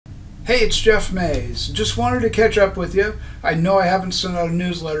Hey, it's Jeff Mays. Just wanted to catch up with you. I know I haven't sent out a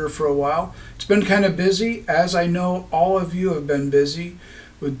newsletter for a while. It's been kind of busy, as I know all of you have been busy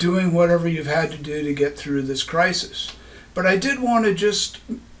with doing whatever you've had to do to get through this crisis. But I did want to just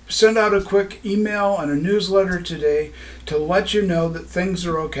send out a quick email and a newsletter today to let you know that things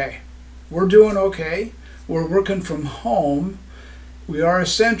are okay. We're doing okay. We're working from home. We are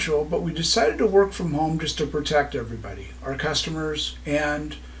essential, but we decided to work from home just to protect everybody, our customers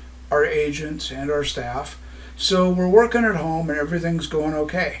and our agents and our staff. So we're working at home and everything's going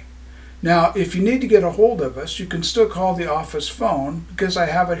okay. Now, if you need to get a hold of us, you can still call the office phone because I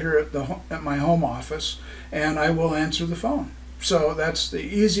have it here at my home office, and I will answer the phone. So that's the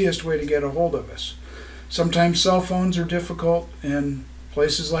easiest way to get a hold of us. Sometimes cell phones are difficult in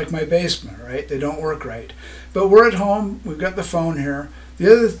places like my basement, right? They don't work right. But we're at home, we've got the phone here.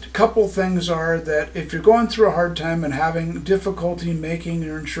 The other couple things are that if you're going through a hard time and having difficulty making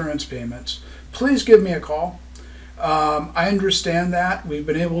your insurance payments, please give me a call. I understand that. We've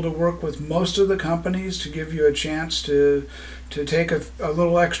been able to work with most of the companies to give you a chance to take a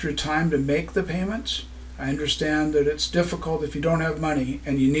little extra time to make the payments. I understand that it's difficult if you don't have money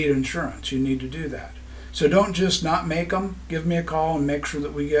and you need insurance. You need to do that. So don't just not make them. Give me a call and make sure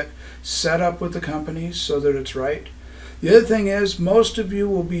that we get set up with the companies so that it's right. The other thing is, most of you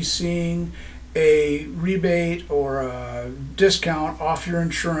will be seeing a rebate or a discount off your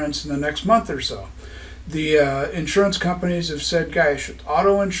insurance in the next month or so. The insurance companies have said, guys,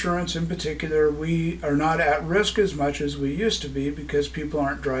 auto insurance in particular, we are not at risk as much as we used to be because people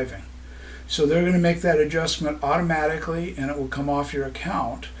aren't driving. So they're going to make that adjustment automatically and it will come off your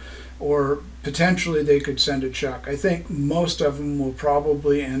account. Or potentially they could send a check. I think most of them will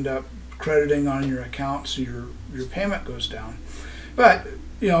probably end up crediting on your account so your payment goes down. But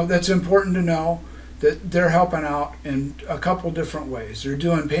that's important to know that they're helping out in a couple different ways. They're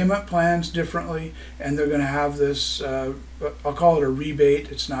doing payment plans differently, and they're going to have this, I'll call it a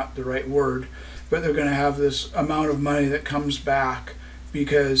rebate, it's not the right word, but they're going to have this amount of money that comes back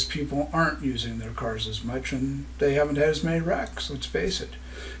because people aren't using their cars as much and they haven't had as many wrecks, let's face it.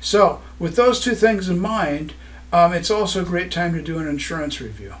 So with those two things in mind, it's also a great time to do an insurance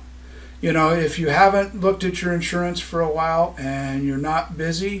review. If you haven't looked at your insurance for a while and you're not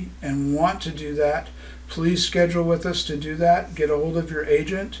busy and want to do that, please schedule with us to do that. Get a hold of your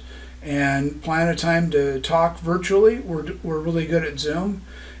agent and plan a time to talk virtually. We're really good at Zoom,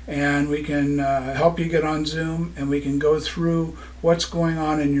 and we can help you get on Zoom, and we can go through what's going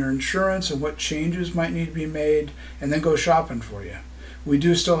on in your insurance and what changes might need to be made, and then go shopping for you. We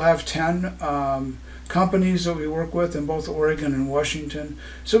do still have 10 companies that we work with in both Oregon and Washington,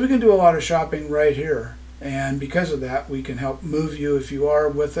 so we can do a lot of shopping right here. And because of that, we can help move you, if you are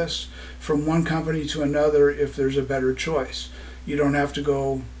with us, from one company to another if there's a better choice. You don't have to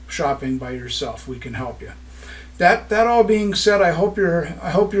go shopping by yourself. We can help you. That all being said, I hope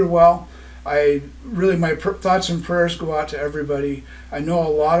you're well. My thoughts and prayers go out to everybody. I know a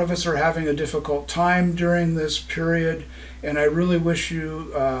lot of us are having a difficult time during this period, and I really wish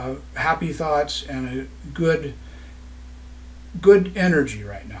you happy thoughts and a good energy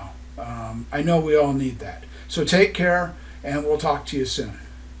right now. I know we all need that. So take care, and we'll talk to you soon.